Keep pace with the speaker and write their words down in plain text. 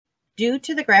Due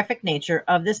to the graphic nature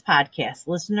of this podcast,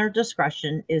 listener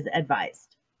discretion is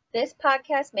advised. This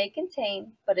podcast may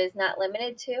contain, but is not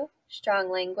limited to,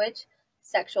 strong language,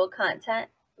 sexual content,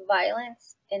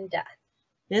 violence, and death.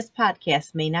 This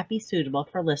podcast may not be suitable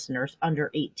for listeners under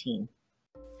 18.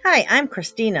 Hi, I'm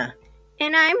Christina.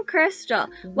 And I'm Crystal.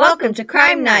 Welcome to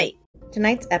Crime Night.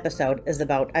 Tonight's episode is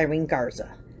about Irene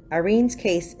Garza. Irene's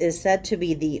case is said to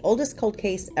be the oldest cold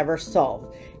case ever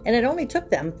solved, and it only took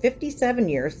them 57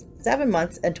 years, 7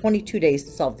 months, and 22 days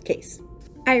to solve the case.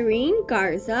 Irene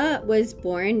Garza was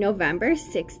born November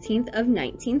 16th of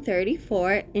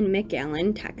 1934 in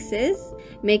McAllen, Texas.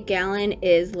 McAllen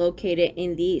is located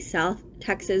in the South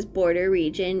Texas border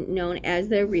region known as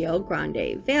the Rio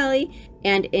Grande Valley,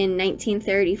 and in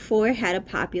 1934 had a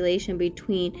population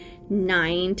between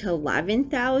 9 to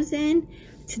 11,000.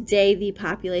 Today, the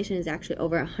population is actually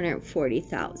over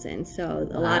 140,000, so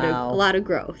a lot of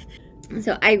growth.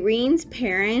 So Irene's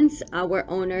parents were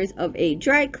owners of a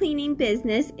dry cleaning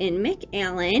business in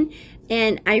McAllen,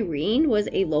 and Irene was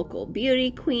a local beauty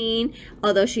queen.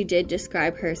 Although she did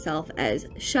describe herself as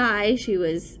shy, she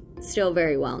was still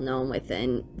very well known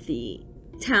within the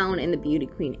town and the beauty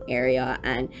queen area,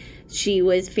 and she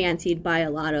was fancied by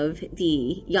a lot of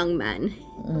the young men.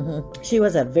 Mm-hmm. She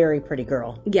was a very pretty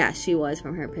girl. Yeah, she was.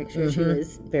 From her picture. Mm-hmm. She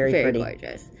was very pretty.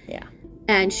 Gorgeous. Yeah.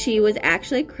 And she was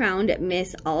actually crowned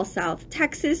Miss All South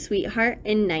Texas Sweetheart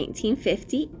in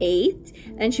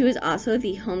 1958. And she was also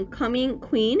the homecoming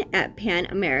queen at Pan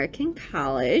American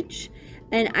College.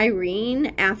 And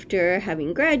Irene, after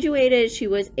having graduated, she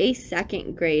was a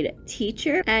second grade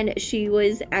teacher, and she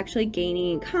was actually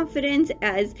gaining confidence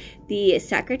as the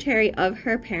secretary of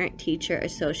her parent-teacher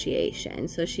association.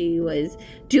 So she was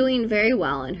doing very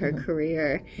well in her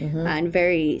career, and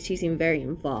she seemed very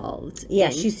involved. Yeah,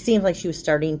 she seemed like she was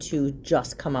starting to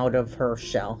just come out of her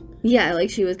shell. Yeah, like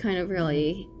she was kind of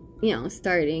really,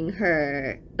 starting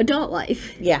her adult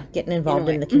life. Yeah, getting involved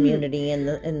in the community and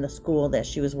in the school that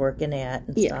she was working at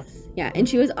and stuff. Yeah, and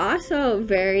she was also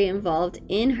very involved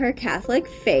in her Catholic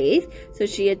faith. So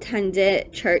she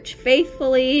attended church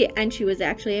faithfully, and she was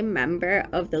actually a member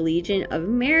of the Legion of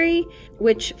Mary,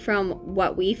 which from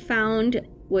what we found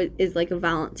is like a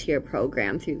volunteer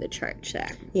program through the church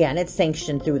there. Yeah, and it's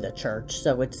sanctioned through the church,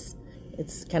 so it's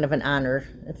kind of an honor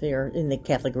if you're in the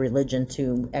Catholic religion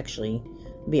to actually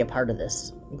be a part of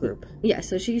this group. Yeah,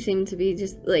 so she seemed to be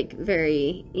just like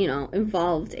very,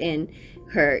 involved in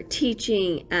her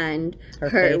teaching and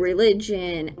her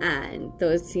religion, and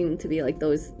those seemed to be like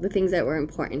the things that were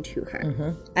important to her.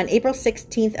 Mm-hmm. On April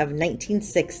 16th of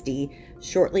 1960,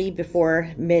 shortly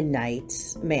before midnight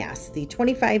mass, the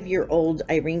 25-year-old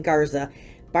Irene Garza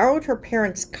borrowed her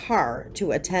parents' car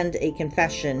to attend a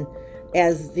confession,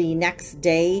 as the next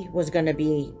day was going to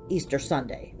be Easter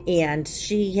Sunday. And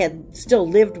she had still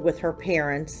lived with her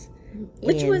parents.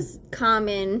 Which was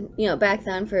common, back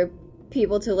then for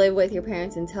people to live with your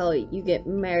parents until you get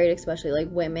married, especially like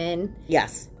women.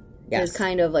 Yes. It was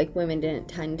kind of like women didn't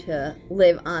tend to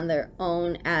live on their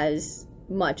own as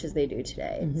much as they do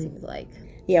today, it seems like.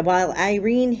 Yeah, while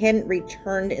Irene hadn't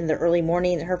returned in the early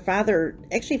morning, her father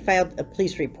actually filed a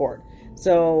police report.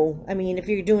 So, I mean, if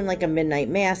you're doing like a midnight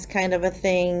mass kind of a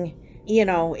thing,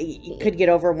 you could get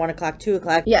over 1 o'clock, 2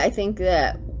 o'clock. Yeah, I think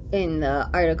that in the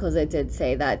articles it did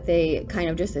say that they kind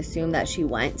of just assumed that she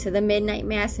went to the midnight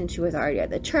mass and she was already at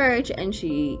the church and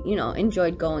she,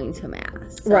 enjoyed going to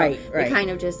mass. So right. They kind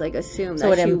of just like assumed so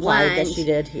that she went. So it implied that she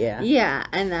did, yeah. Yeah,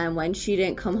 and then when she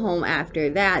didn't come home after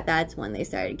that, that's when they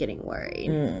started getting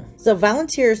worried. So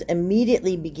volunteers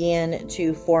immediately began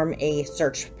to form a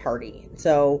search party.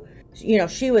 So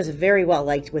she was very well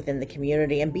liked within the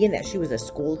community, and being that she was a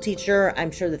school teacher,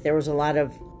 I'm sure that there was a lot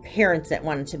of parents that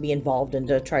wanted to be involved and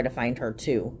to try to find her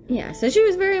too. Yeah, so she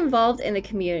was very involved in the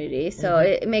community, so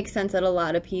it makes sense that a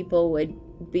lot of people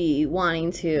would be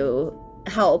wanting to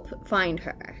help find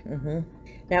her.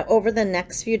 Now, over the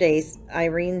next few days,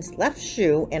 Irene's left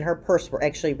shoe and her purse were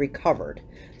actually recovered.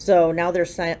 So now they're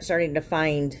starting to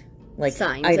find like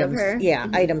signs items, of her.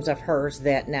 Items of hers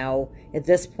that now at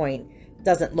this point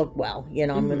doesn't look well,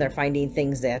 when they're finding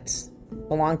things that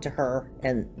belong to her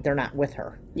and they're not with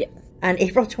her. Yeah. On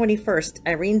April 21st,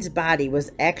 Irene's body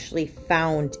was actually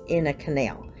found in a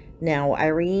canal. Now,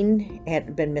 Irene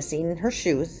had been missing her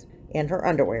shoes and her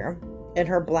underwear, and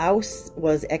her blouse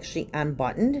was actually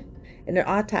unbuttoned, and an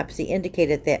autopsy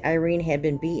indicated that Irene had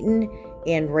been beaten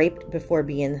and raped before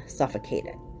being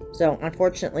suffocated. So,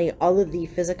 unfortunately, all of the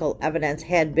physical evidence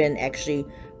had been actually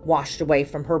washed away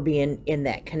from her being in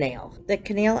that canal. The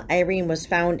canal Irene was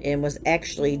found in was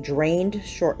actually drained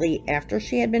shortly after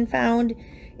she had been found,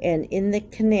 and in the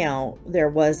canal there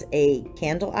was a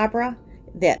candelabra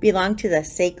that belonged to the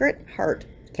Sacred Heart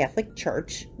Catholic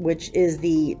Church, which is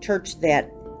the church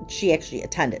that she actually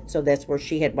attended. So that's where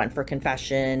she had went for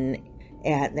confession,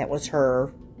 and that was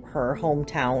her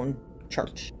hometown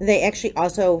church. They actually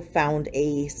also found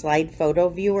a slide photo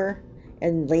viewer,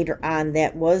 and later on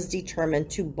that was determined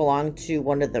to belong to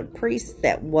one of the priests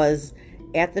that was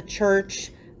at the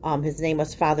church. His name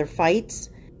was Father Fights,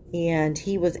 and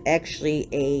he was actually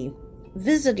a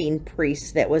visiting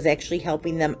priest that was actually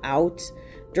helping them out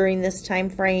during this time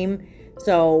frame.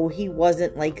 So he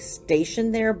wasn't like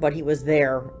stationed there, but he was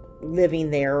there, living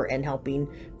there and helping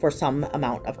for some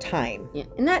amount of time. Yeah,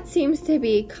 and that seems to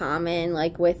be common,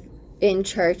 like in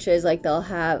churches, like they'll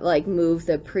have like move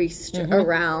the priest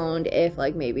around if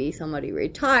like maybe somebody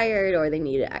retired or they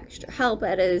needed extra help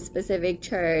at a specific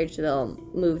church. They'll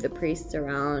move the priests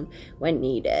around when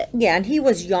needed. Yeah, and he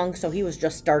was young, so he was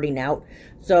just starting out.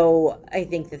 So I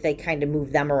think that they kind of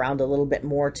moved them around a little bit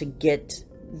more to get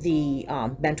the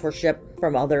mentorship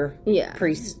from other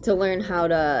priests, to learn how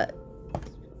to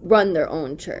run their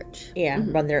own church. Yeah,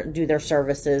 do their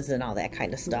services and all that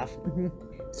kind of stuff.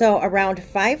 So around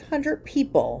 500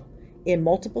 people in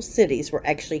multiple cities were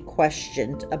actually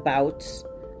questioned about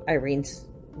Irene's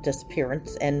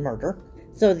disappearance and murder.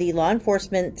 So the law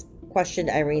enforcement questioned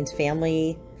Irene's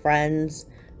family, friends,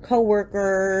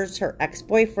 co-workers, her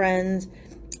ex-boyfriends,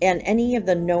 and any of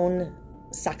the known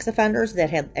sex offenders that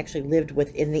had actually lived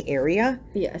within the area.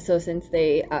 Yeah, so since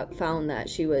they found that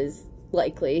she was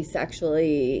likely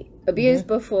sexually abused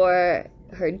before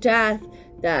her death,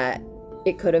 that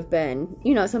it could have been,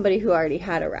 somebody who already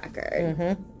had a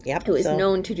record. Yep. Who was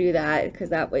known to do that, because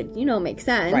that would, make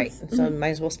sense. Right. So might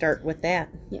as well start with that.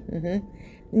 Yeah.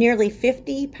 Nearly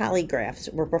 50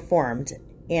 polygraphs were performed,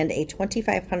 and a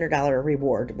 $2,500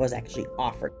 reward was actually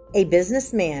offered. A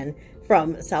businessman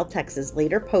from South Texas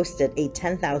later posted a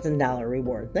 $10,000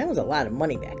 reward. That was a lot of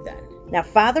money back then. Now,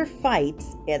 Father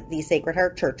Fights at the Sacred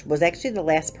Heart Church was actually the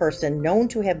last person known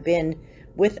to have been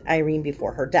with Irene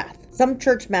before her death. Some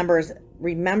church members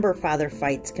remember Father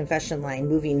Fights' confession line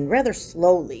moving rather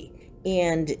slowly,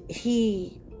 and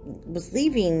he was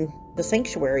leaving the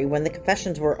sanctuary when the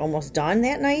confessions were almost done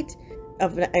that night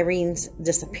of Irene's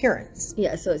disappearance.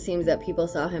 Yeah, so it seems that people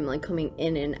saw him like coming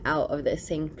in and out of the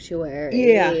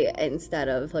sanctuary instead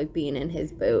of like being in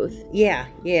his booth.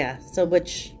 Yeah. So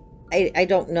which I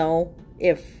don't know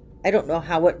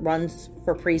how it runs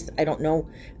for priests. I don't know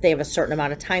if they have a certain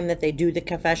amount of time that they do the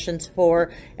confessions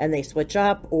for and they switch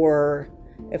up, or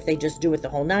if they just do it the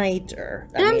whole night.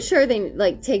 I'm sure they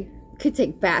could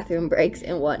take bathroom breaks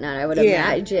and whatnot, I would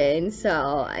imagine.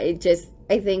 So I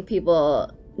think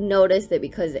people noticed it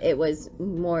because it was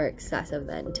more excessive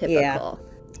than typical.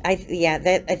 I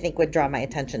think would draw my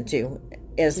attention too,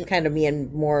 as kind of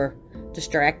being more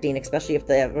distracting, especially if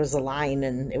there was a line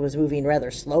and it was moving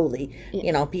rather slowly.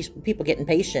 People get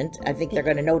impatient. I think they're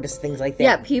going to notice things like that.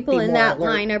 Yeah, people in that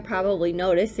line are probably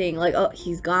noticing, like, oh,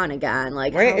 he's gone again.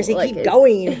 Like, where does he keep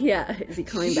going? Yeah, is he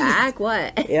coming back?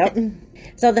 What? Yep.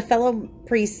 So the fellow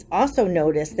priests also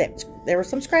noticed that there were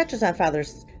some scratches on Father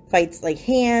Fights, like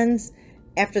hands,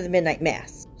 after the midnight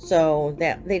mass. So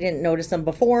that they didn't notice them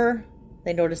before,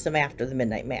 they noticed them after the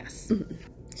midnight mass.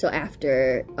 So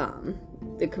after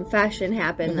the confession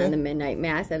happened, then the midnight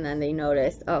mass, and then they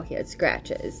noticed, oh, he had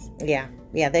scratches. Yeah,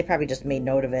 they probably just made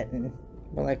note of it and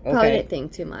were like, okay. Probably didn't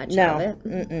think too much of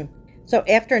it. So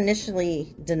after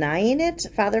initially denying it,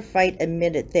 Father Fight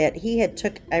admitted that he had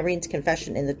took Irene's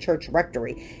confession in the church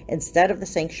rectory instead of the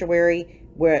sanctuary,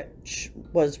 which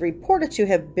was reported to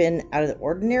have been out of the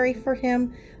ordinary for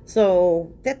him.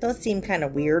 So that does seem kind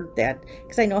of weird,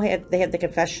 because I know they have the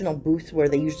confessional booth where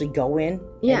they usually go in.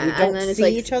 Yeah, and you don't then it's see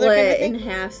like each other kind of split thing. in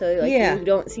half, so you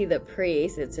don't see the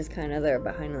priest. It's just kind of there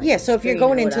behind. Like, so if you're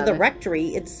going into the rectory,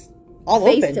 it's all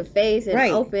face open. to face and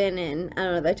open, and I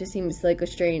don't know. That just seems like a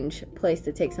strange place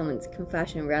to take someone's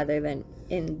confession rather than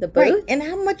in the booth. Right, and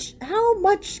how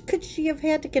much could she have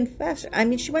had to confess? I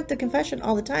mean, she went to confession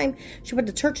all the time. She went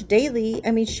to church daily.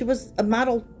 I mean, she was a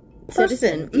model person.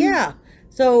 Citizen. Yeah.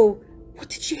 So what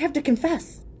did she have to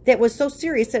confess that was so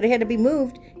serious that it had to be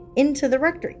moved into the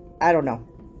rectory? I don't know.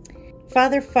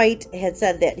 Father Fight had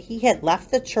said that he had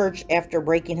left the church after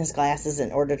breaking his glasses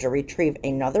in order to retrieve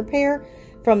another pair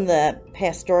from the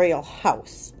pastoral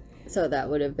house. So that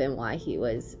would have been why he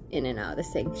was in and out of the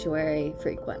sanctuary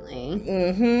frequently.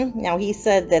 Now, he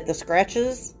said that the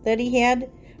scratches that he had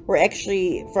were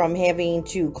actually from having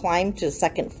to climb to the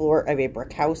second floor of a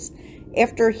brick house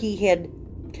after he had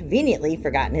conveniently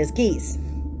forgotten his keys.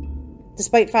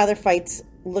 Despite Father Fight's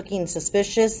looking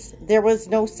suspicious, there was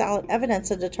no solid evidence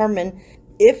to determine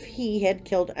if he had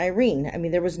killed Irene. I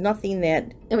mean, there was nothing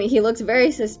that... I mean, he looks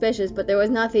very suspicious, but there was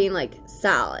nothing, like,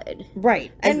 solid.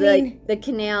 Right. As the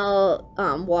canal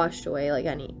washed away, like,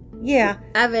 any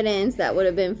evidence that would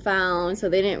have been found, so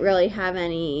they didn't really have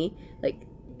any, like,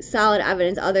 solid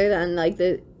evidence other than, like,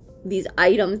 these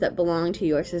items that belong to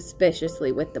you are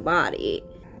suspiciously with the body.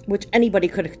 Which anybody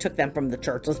could have took them from the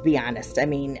church, let's be honest. I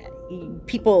mean,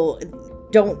 people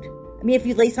don't... I mean, if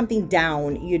you lay something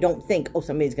down, you don't think, oh,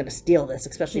 somebody's going to steal this,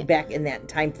 especially back in that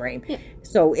time frame. Yeah.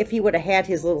 So if he would have had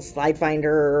his little slide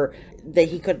finder,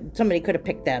 somebody could have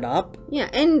picked that up. Yeah,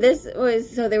 and this was,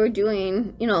 so they were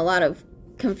doing, a lot of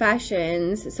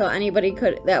confessions, so anybody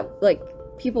could,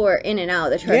 people were in and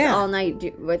out of the church all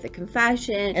night with the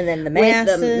confession. And then the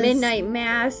masses. With the midnight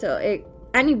mass, so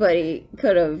anybody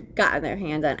could have gotten their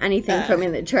hands on anything from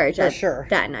in the church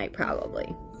that night,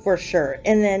 probably. For sure.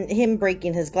 And then him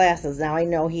breaking his glasses. Now, I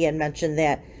know he had mentioned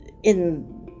that in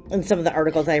some of the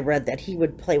articles I read that he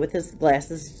would play with his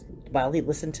glasses while he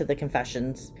listened to the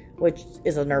confessions, which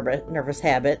is a nervous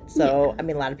habit. So, I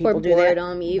mean, a lot of people do that.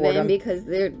 Boredom, because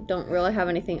they don't really have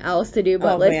anything else to do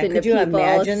but listen to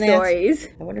people's stories.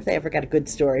 I wonder if they ever got a good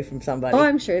story from somebody. Oh,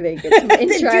 I'm sure they get some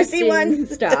interesting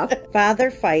stuff. Father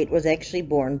Fite was actually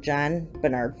born John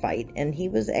Bernard Fite, and he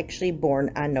was actually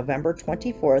born on November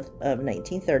 24th of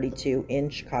 1932 in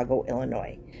Chicago,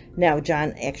 Illinois. Now,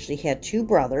 John actually had two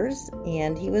brothers,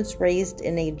 and he was raised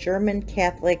in a German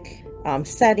Catholic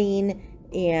setting,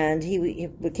 and he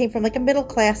came from like a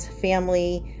middle-class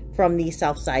family from the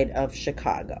south side of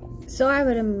Chicago. So I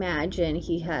would imagine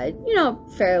he had,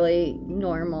 fairly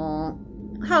normal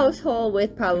household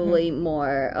with probably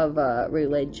more of a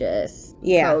religious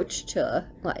approach to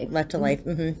life.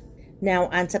 Now,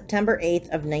 on September 8th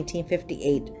of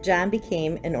 1958, John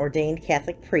became an ordained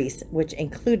Catholic priest, which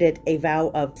included a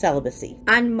vow of celibacy.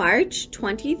 On March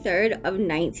 23rd of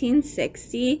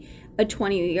 1960, a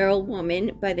 20-year-old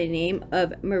woman by the name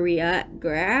of Maria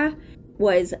Gra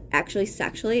was actually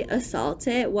sexually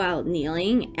assaulted while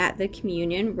kneeling at the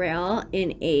communion rail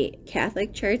in a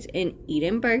Catholic church in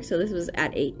Edinburgh. So this was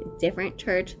at a different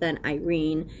church than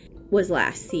Irene was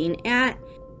last seen at.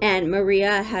 And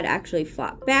Maria had actually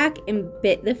fought back and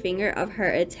bit the finger of her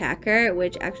attacker,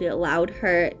 which actually allowed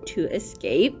her to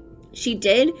escape. She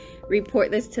did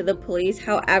report this to the police.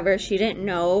 However, she didn't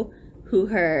know who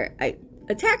her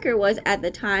attacker was at the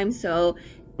time, so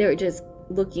they were just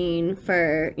looking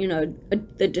for,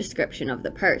 the description of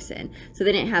the person. So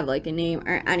they didn't have like a name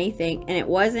or anything. And it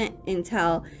wasn't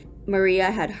until Maria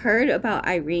had heard about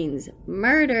Irene's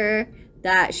murder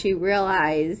that she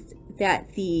realized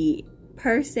that the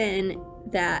person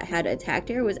that had attacked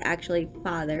her was actually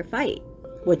Father Fite.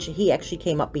 Which he actually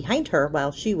came up behind her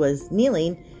while she was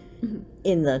kneeling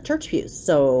in the church pews.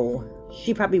 So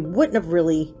she probably wouldn't have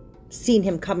really seen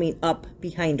him coming up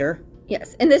behind her.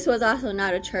 Yes, and this was also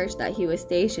not a church that he was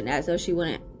stationed at, so she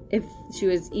wouldn't, if she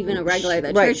was even a regular at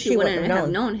that church, she wouldn't have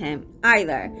known him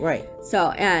either. Right.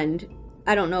 So, and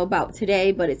I don't know about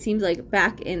today, but it seems like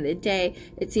back in the day,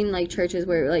 it seemed like churches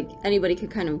where like anybody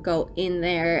could kind of go in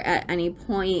there at any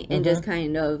point and just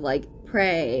kind of like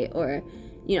pray or,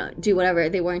 do whatever.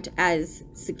 They weren't as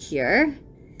secure.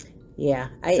 Yeah.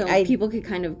 So people could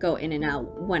kind of go in and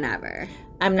out whenever.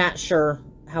 I'm not sure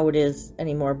how it is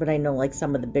anymore, but I know like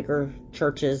some of the bigger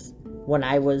churches when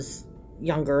I was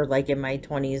younger, like in my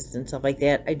 20s and stuff like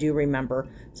that, I do remember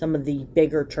some of the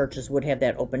bigger churches would have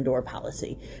that open door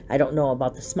policy. I don't know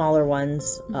about the smaller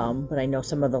ones, but I know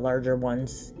some of the larger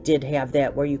ones did have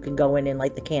that where you could go in and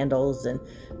light the candles and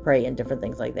pray and different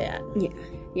things like that.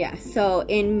 Yeah. So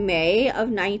in May of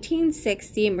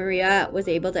 1960, Maria was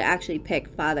able to actually pick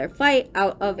Father Fite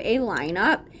out of a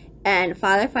lineup. And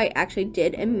Father Fite actually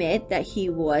did admit that he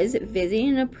was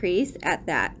visiting a priest at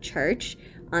that church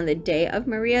on the day of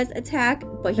Maria's attack.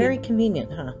 But very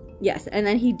convenient, huh? Yes, and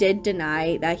then he did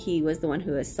deny that he was the one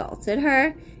who assaulted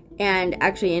her. And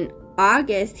actually in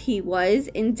August, he was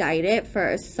indicted for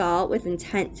assault with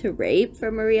intent to rape for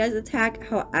Maria's attack.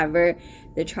 However,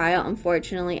 the trial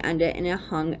unfortunately ended in a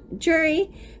hung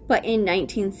jury. But in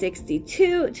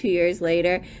 1962, 2 years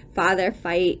later, Father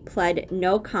Fite pled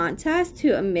no contest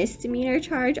to a misdemeanor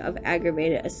charge of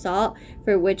aggravated assault,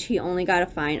 for which he only got a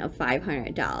fine of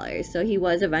 $500. So he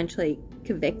was eventually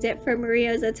convicted for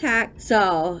Maria's attack.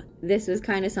 So this was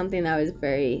kind of something that was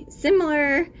very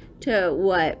similar to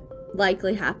what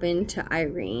likely happened to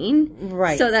Irene.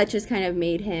 Right. So that just kind of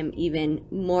made him even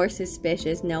more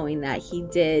suspicious, knowing that he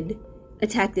did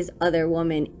attack this other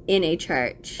woman in a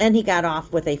church. And he got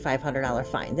off with a $500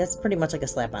 fine. That's pretty much like a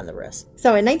slap on the wrist.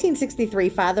 So in 1963,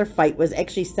 Father Fite was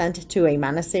actually sent to a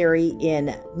monastery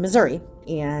in Missouri.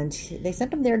 and they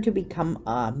sent him there to become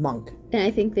a monk. And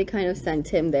I think they kind of sent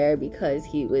him there because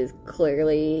he was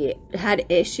clearly had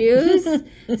issues.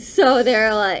 So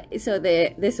they're like,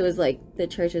 this was like the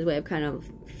church's way of kind of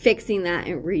fixing that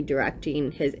and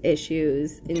redirecting his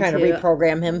issues into, trying to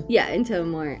reprogram him. Yeah, into a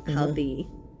more healthy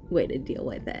way to deal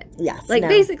with it. Yes. Like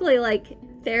basically like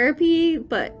therapy,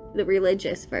 but the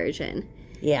religious version.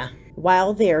 Yeah.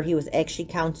 While there, he was actually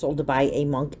counseled by a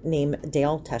monk named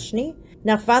Dale Teschney.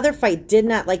 Now, Father Fite did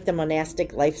not like the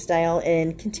monastic lifestyle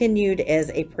and continued as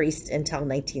a priest until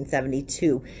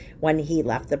 1972 when he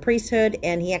left the priesthood,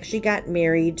 and he actually got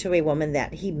married to a woman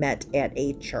that he met at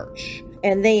a church.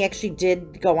 And they actually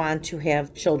did go on to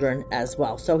have children as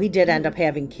well. So he did end up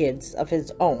having kids of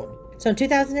his own. So in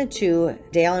 2002,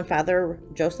 Dale and Father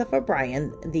Joseph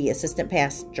O'Brien, the assistant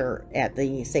pastor at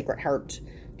the Sacred Heart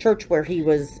Church where he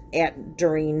was at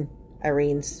during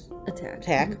Irene's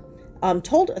attack,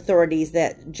 told authorities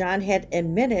that John had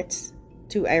admitted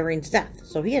to Irene's death.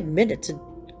 So he admitted to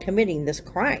committing this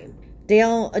crime.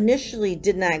 Dale initially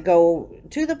did not go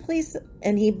to the police,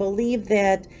 and he believed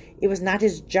that it was not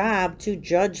his job to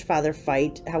judge Father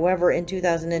Fite. However, in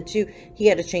 2002, he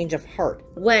had a change of heart.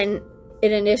 When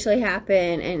it initially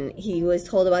happened and he was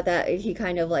told about that, he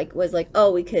kind of like was like,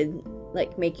 oh, we could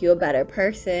like make you a better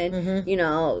person, you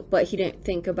know, but he didn't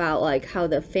think about like how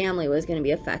the family was going to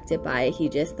be affected by it. He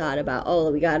just thought about,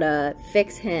 oh, we gotta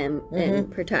fix him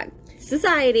and protect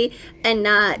society, and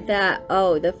not that,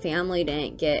 oh, the family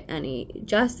didn't get any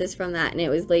justice from that. And it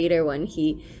was later when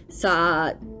he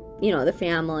saw, you know, the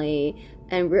family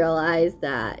and realized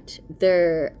that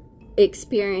they're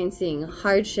experiencing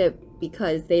hardship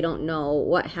because they don't know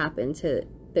what happened to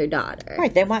their daughter.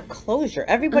 Right, they want closure.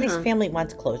 Everybody's family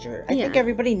wants closure. I think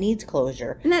everybody needs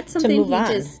closure. And that's something he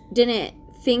just didn't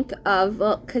think of,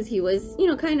 well, because he was, you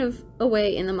know, kind of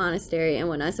away in the monastery and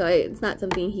whatnot. So it's not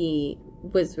something he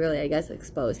was really, I guess,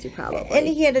 exposed to probably. And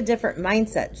he had a different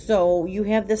mindset. So you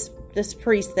have this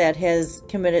priest that has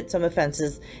committed some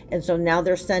offenses, and so now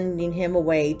they're sending him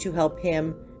away to help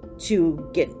him to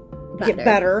get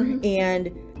better.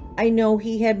 And I know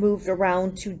he had moved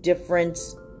around to different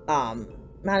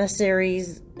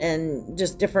monasteries and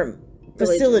just different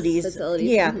facilities.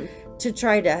 Yeah, to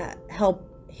try to help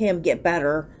him get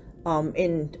better.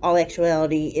 In all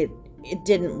actuality, it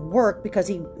didn't work because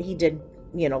he did,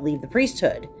 you know, leave the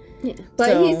priesthood. Yeah,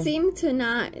 but he seemed to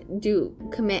not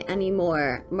commit any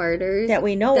more murders that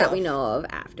we know of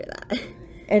after that.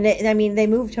 And they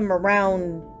moved him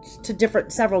around to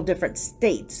several different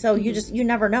states. So you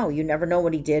never know. You never know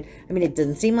what he did. I mean, it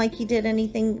didn't seem like he did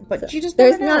anything, but you just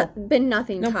never know. There's been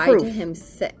nothing tied to him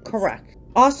since. Correct.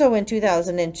 Also in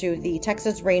 2002, the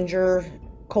Texas Ranger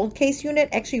Cold Case Unit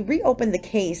actually reopened the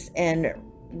case, and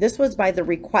this was by the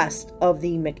request of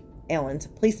the McAllen's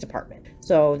Police Department.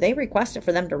 So they requested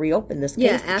for them to reopen this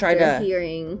case to try to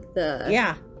hearing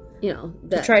the you know,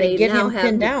 that to try to get him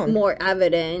pinned down. More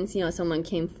evidence. You know, someone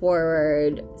came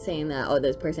forward saying that, oh,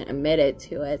 this person admitted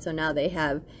to it. So now they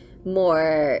have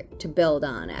more to build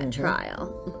on at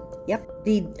trial. Yep.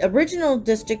 The original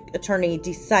district attorney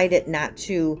decided not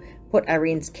to put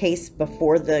Irene's case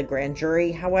before the grand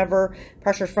jury. However,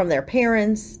 pressure from their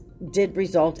parents did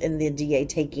result in the DA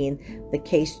taking the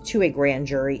case to a grand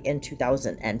jury in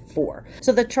 2004.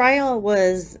 So the trial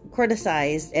was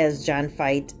criticized as John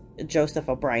Fite, Joseph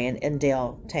O'Brien, and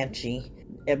Dale Teschney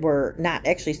were not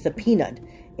actually subpoenaed,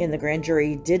 and the grand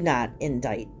jury did not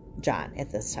indict John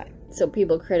at this time. So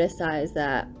people criticized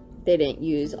that they didn't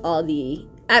use all the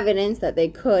evidence that they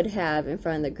could have in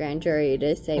front of the grand jury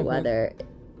to say whether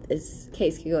this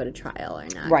case could go to trial or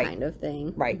not, kind of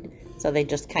thing. Right. So they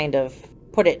just kind of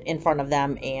put it in front of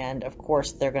them, and of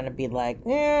course they're going to be like,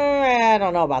 I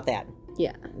don't know about that.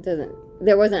 Yeah,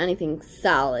 there wasn't anything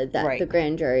solid that the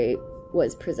grand jury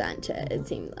was presented, it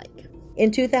seemed like.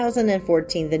 In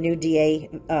 2014, the new DA,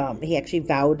 he actually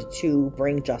vowed to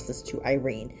bring justice to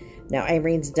Irene. Now,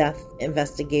 Irene's death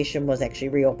investigation was actually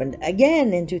reopened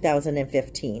again in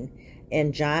 2015,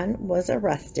 and John was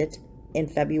arrested in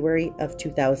February of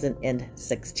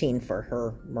 2016 for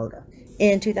her murder.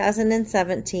 In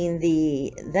 2017,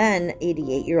 the then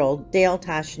 88-year-old Dale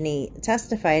Teschney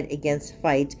testified against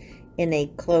Fite in a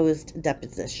closed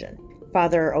deposition.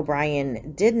 Father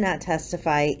O'Brien did not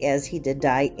testify, as he did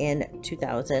die in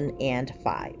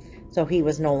 2005. So he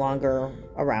was no longer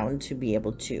around to be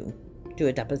able to do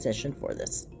a deposition for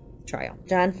this trial.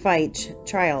 John Fite's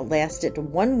trial lasted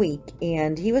 1 week,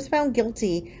 and he was found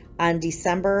guilty on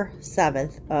December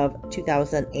 7th of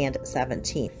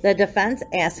 2017. The defense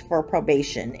asked for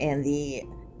probation, and the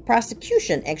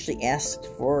prosecution actually asked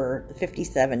for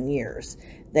 57 years.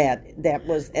 That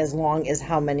was as long as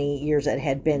how many years it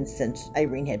had been since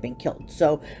Irene had been killed.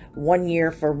 So 1 year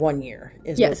for 1 year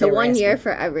is what so they were 1 year asking.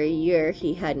 for every year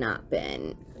he had not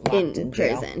been Locked in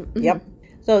jail. prison. Yep.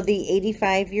 So the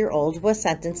 85-year-old was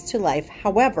sentenced to life.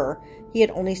 However, he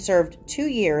had only served 2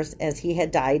 years as he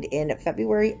had died in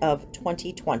February of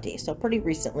 2020. So pretty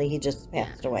recently he just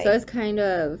passed away. So it's kind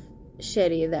of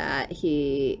shitty that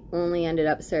he only ended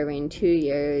up serving 2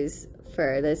 years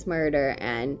for this murder,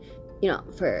 and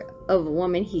for a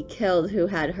woman he killed who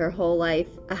had her whole life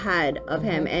ahead of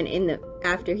him, and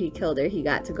after he killed her, he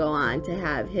got to go on to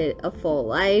have a full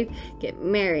life, get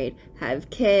married, have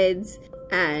kids,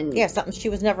 and something she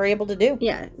was never able to do.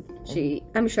 She,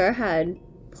 I'm sure, had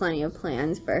plenty of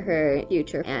plans for her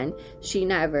future, and she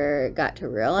never got to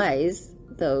realize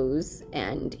those,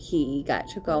 and he got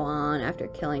to go on after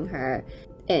killing her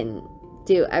and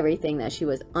do everything that she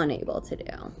was unable to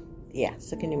do.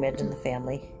 So can you imagine the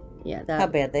family? How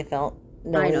bad they felt.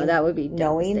 I know that would be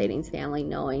devastating to family,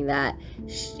 knowing that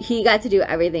he got to do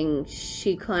everything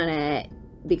she couldn't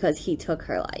because he took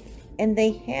her life. And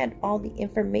they had all the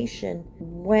information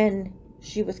when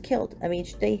she was killed. I mean,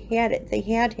 they had it. They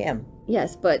had him.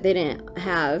 Yes, but they didn't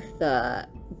have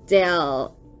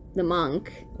Dale, the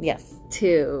monk,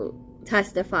 to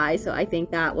testify. So I think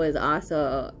that was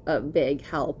also a big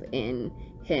help in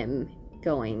him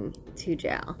going to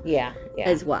jail.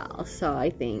 As well. So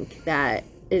I think that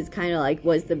is kind of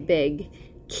was the big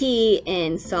key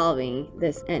in solving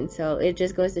this. And so it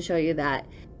just goes to show you that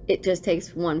it just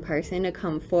takes one person to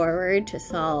come forward to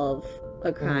solve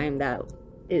a crime that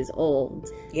is old.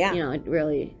 It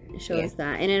really shows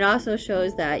that. And it also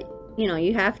shows that,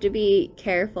 you have to be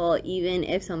careful even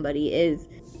if somebody is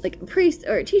like a priest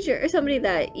or a teacher or somebody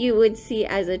that you would see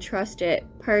as a trusted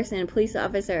person, police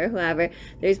officer or whoever.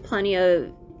 There's plenty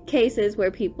of cases where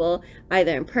people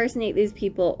either impersonate these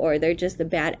people or they're just a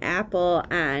bad apple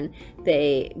and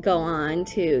they go on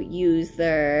to use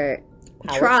their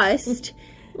trust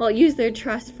use their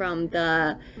trust from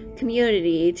the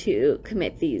community to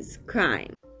commit these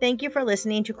crimes. Thank you for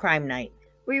listening to Crime Night.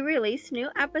 We release new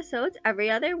episodes every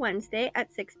other Wednesday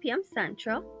at 6 p.m.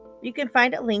 Central. You can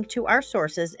find a link to our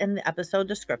sources in the episode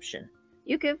description.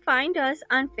 You can find us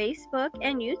on Facebook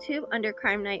and YouTube under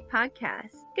Crime Night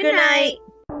Podcast. Good night.